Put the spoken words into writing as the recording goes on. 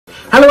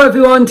Hello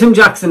everyone, Tim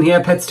Jackson here,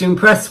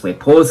 Pets2impress, where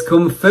paws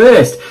come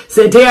first.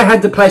 So today I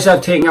had the pleasure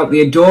of taking out the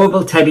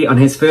adorable Teddy on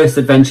his first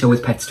adventure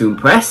with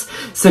Pets2impress.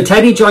 So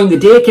Teddy joined the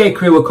daycare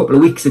crew a couple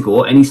of weeks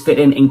ago and he's fit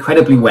in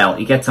incredibly well.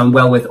 He gets on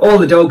well with all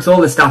the dogs, all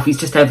the staff, he's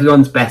just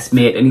everyone's best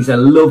mate and he's a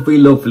lovely,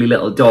 lovely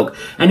little dog.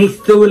 And he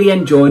thoroughly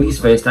enjoyed his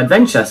first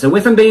adventure. So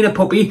with him being a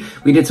puppy,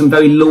 we did some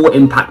very low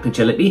impact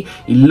agility.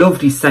 He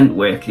loved his scent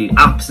work, he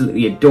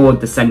absolutely adored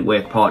the scent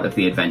work part of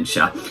the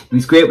adventure. He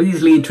was great with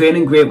his lead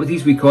training, great with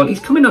his recall. He's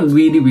coming on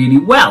really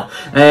well,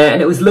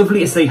 and it was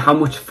lovely to see how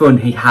much fun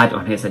he had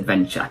on his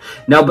adventure.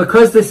 Now,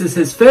 because this is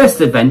his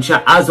first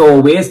adventure, as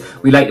always,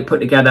 we like to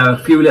put together a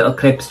few little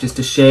clips just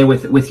to share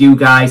with you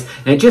guys,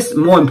 and just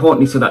more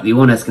importantly so that the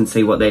owners can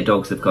see what their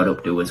dogs have got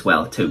up to as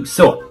well too.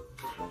 So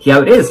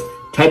here it is,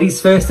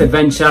 Teddy's first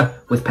adventure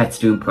with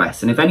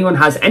Pets2impress. And if anyone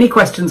has any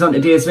questions on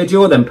today's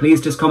video, then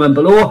please just comment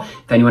below.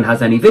 If anyone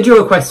has any video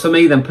requests for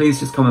me, then please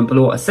just comment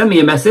below or send me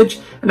a message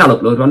and I'll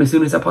upload one as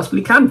soon as I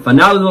possibly can. For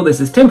now though,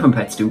 this is Tim from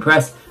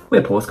Pets2impress,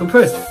 where paws come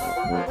first.